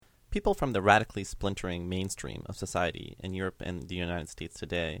People from the radically splintering mainstream of society in Europe and the United States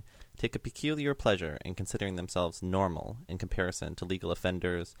today take a peculiar pleasure in considering themselves normal in comparison to legal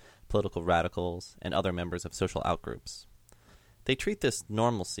offenders, political radicals, and other members of social outgroups. They treat this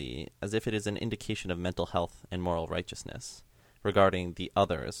normalcy as if it is an indication of mental health and moral righteousness, regarding the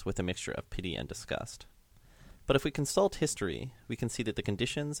others with a mixture of pity and disgust. But if we consult history, we can see that the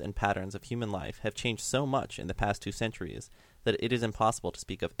conditions and patterns of human life have changed so much in the past 2 centuries that it is impossible to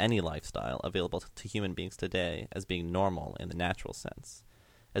speak of any lifestyle available to human beings today as being normal in the natural sense,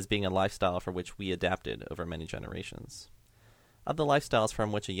 as being a lifestyle for which we adapted over many generations. Of the lifestyles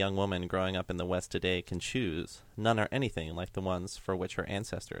from which a young woman growing up in the West today can choose, none are anything like the ones for which her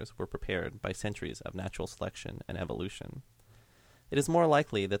ancestors were prepared by centuries of natural selection and evolution. It is more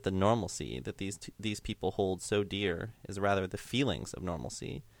likely that the normalcy that these people hold so dear is rather the feelings of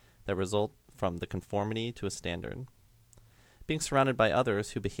normalcy that result from the conformity to a standard. Being surrounded by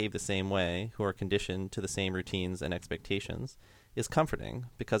others who behave the same way, who are conditioned to the same routines and expectations, is comforting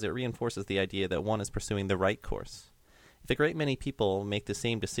because it reinforces the idea that one is pursuing the right course. If a great many people make the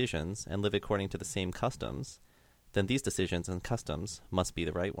same decisions and live according to the same customs, then these decisions and customs must be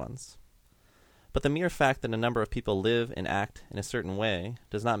the right ones. But the mere fact that a number of people live and act in a certain way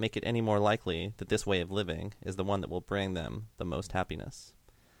does not make it any more likely that this way of living is the one that will bring them the most happiness.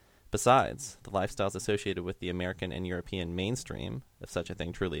 Besides, the lifestyles associated with the American and European mainstream, if such a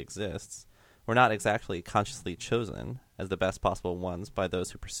thing truly exists, were not exactly consciously chosen as the best possible ones by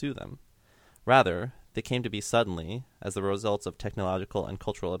those who pursue them. Rather, they came to be suddenly as the results of technological and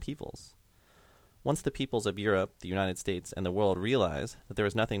cultural upheavals. Once the peoples of Europe, the United States, and the world realize that there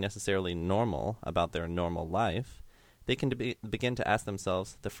is nothing necessarily normal about their normal life, they can begin to ask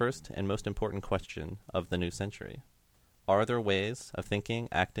themselves the first and most important question of the new century. Are there ways of thinking,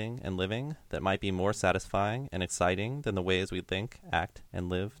 acting, and living that might be more satisfying and exciting than the ways we think, act, and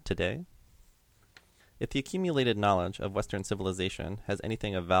live today? If the accumulated knowledge of Western civilization has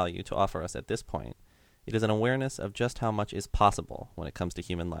anything of value to offer us at this point, it is an awareness of just how much is possible when it comes to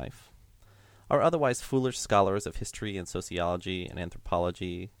human life. Our otherwise foolish scholars of history and sociology and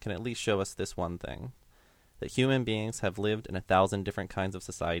anthropology can at least show us this one thing, that human beings have lived in 1,000 different kinds of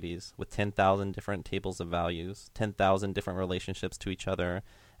societies with 10,000 different tables of values, 10,000 different relationships to each other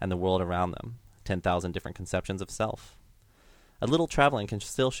and the world around them, 10,000 different conceptions of self. A little traveling can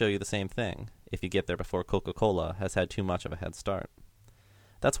still show you the same thing, if you get there before Coca-Cola has had too much of a head start.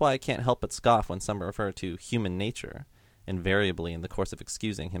 That's why I can't help but scoff when some refer to human nature, invariably in the course of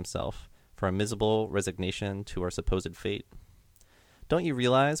excusing himself for a miserable resignation to our supposed fate. Don't you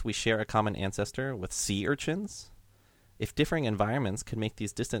realize we share a common ancestor with sea urchins? If differing environments could make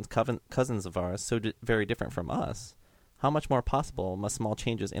these distant cousins of ours so very different from us, how much more possible must small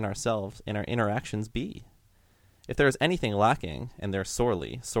changes in ourselves and our interactions be? If there is anything lacking, and there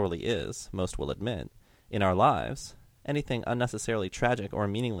sorely is, most will admit, in our lives, anything unnecessarily tragic or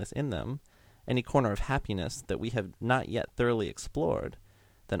meaningless in them, any corner of happiness that we have not yet thoroughly explored,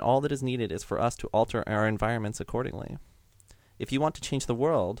 then all that is needed is for us to alter our environments accordingly. If you want to change the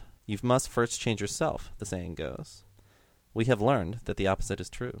world, you must first change yourself, the saying goes. We have learned that the opposite is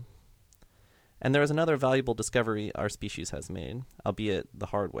true. And there is another valuable discovery our species has made, albeit the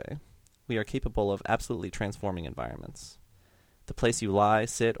hard way. We are capable of absolutely transforming environments. The place you lie,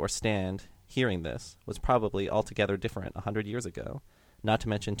 sit, or stand, hearing this, was probably altogether different 100 years ago, not to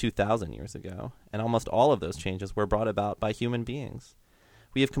mention 2,000 years ago, and almost all of those changes were brought about by human beings.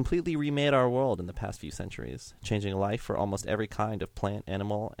 We have completely remade our world in the past few centuries, changing life for almost every kind of plant,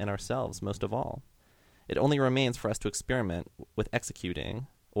 animal, and ourselves most of all. It only remains for us to experiment with executing,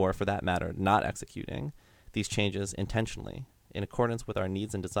 or for that matter, not executing, these changes intentionally, in accordance with our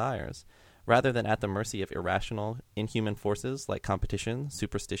needs and desires, rather than at the mercy of irrational, inhuman forces like competition,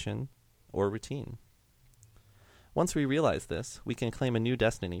 superstition, or routine. Once we realize this, we can claim a new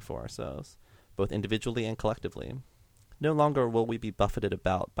destiny for ourselves, both individually and collectively. No longer will we be buffeted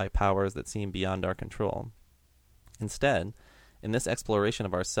about by powers that seem beyond our control. Instead, in this exploration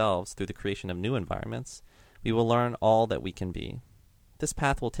of ourselves through the creation of new environments, we will learn all that we can be. This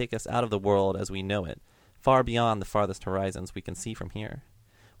path will take us out of the world as we know it, far beyond the farthest horizons we can see from here.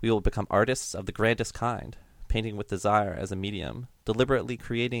 We will become artists of the grandest kind, painting with desire as a medium, deliberately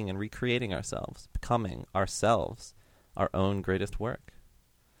creating and recreating ourselves, becoming ourselves, our own greatest work.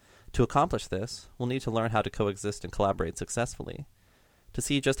 To accomplish this, we'll need to learn how to coexist and collaborate successfully, to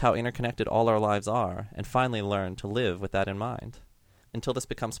see just how interconnected all our lives are, and finally learn to live with that in mind. Until this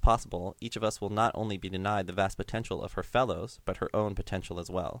becomes possible, each of us will not only be denied the vast potential of her fellows, but her own potential as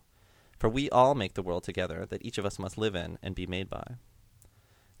well. For we all make the world together that each of us must live in and be made by.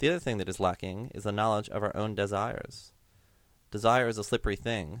 The other thing that is lacking is the knowledge of our own desires. Desire is a slippery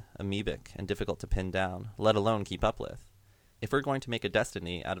thing, amoebic and difficult to pin down, let alone keep up with. If we're going to make a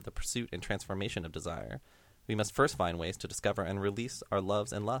destiny out of the pursuit and transformation of desire, we must first find ways to discover and release our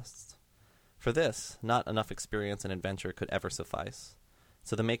loves and lusts. For this, not enough experience and adventure could ever suffice.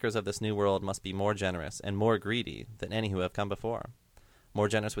 So the makers of this new world must be more generous and more greedy than any who have come before. More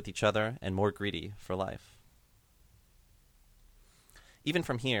generous with each other and more greedy for life. Even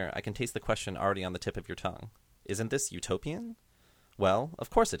from here, I can taste the question already on the tip of your tongue. Isn't this utopian? Well, of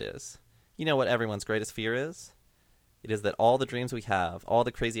course it is. You know what everyone's greatest fear is? It is that all the dreams we have, all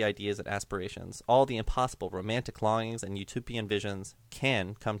the crazy ideas and aspirations, all the impossible romantic longings and utopian visions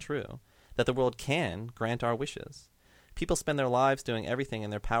can come true. That the world can grant our wishes. People spend their lives doing everything in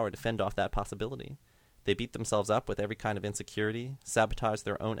their power to fend off that possibility. They beat themselves up with every kind of insecurity, sabotage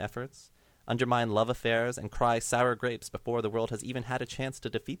their own efforts, undermine love affairs, and cry sour grapes before the world has even had a chance to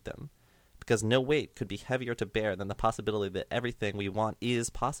defeat them. Because no weight could be heavier to bear than the possibility that everything we want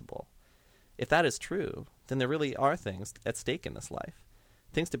is possible. If that is true, then there really are things at stake in this life.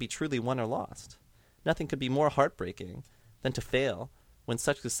 Things to be truly won or lost. Nothing could be more heartbreaking than to fail when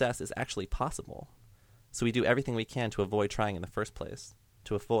such success is actually possible. So we do everything we can to avoid trying in the first place,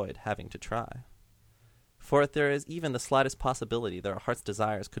 to avoid having to try. For if there is even the slightest possibility that our heart's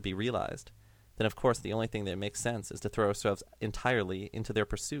desires could be realized, then of course the only thing that makes sense is to throw ourselves entirely into their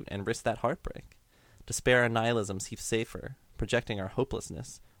pursuit and risk that heartbreak. Despair and nihilism seem safer, projecting our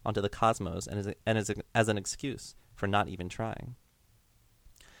hopelessness onto the cosmos and as an excuse for not even trying.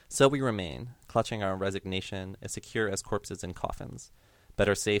 So we remain, clutching our resignation, as secure as corpses in coffins,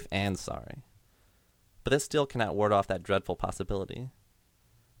 better safe and sorry. But this still cannot ward off that dreadful possibility.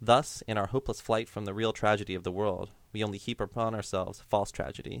 Thus, in our hopeless flight from the real tragedy of the world, we only heap upon ourselves false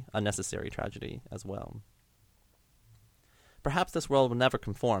tragedy, unnecessary tragedy as well. Perhaps this world will never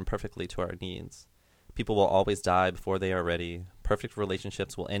conform perfectly to our needs. People will always die before they are ready, perfect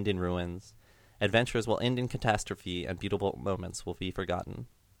relationships will end in ruins, adventures will end in catastrophe, and beautiful moments will be forgotten.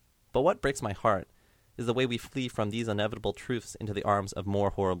 But what breaks my heart is the way we flee from these inevitable truths into the arms of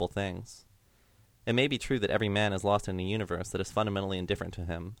more horrible things. It may be true that every man is lost in a universe that is fundamentally indifferent to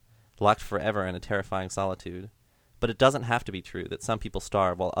him, locked forever in a terrifying solitude. But it doesn't have to be true that some people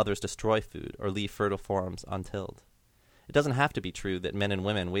starve while others destroy food or leave fertile farms untilled. It doesn't have to be true that men and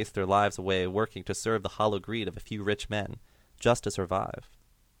women waste their lives away working to serve the hollow greed of a few rich men, just to survive.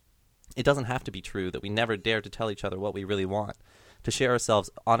 It doesn't have to be true that we never dare to tell each other what we really want, to share ourselves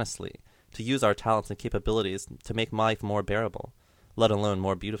honestly, to use our talents and capabilities to make life more bearable, let alone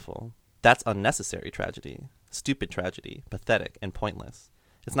more beautiful. That's unnecessary tragedy, stupid tragedy, pathetic and pointless.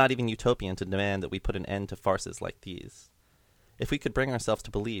 It's not even utopian to demand that we put an end to farces like these. If we could bring ourselves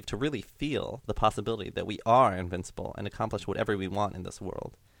to believe, to really feel the possibility that we are invincible and accomplish whatever we want in this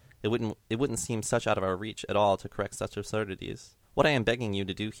world, it wouldn't seem such out of our reach at all to correct such absurdities. What I am begging you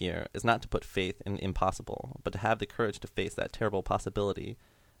to do here is not to put faith in the impossible, but to have the courage to face that terrible possibility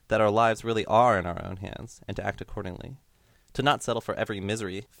that our lives really are in our own hands, and to act accordingly. To not settle for every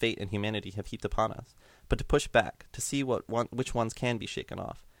misery fate and humanity have heaped upon us, but to push back, to see which ones can be shaken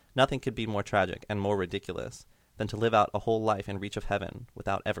off. Nothing could be more tragic and more ridiculous than to live out a whole life in reach of heaven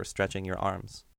without ever stretching your arms.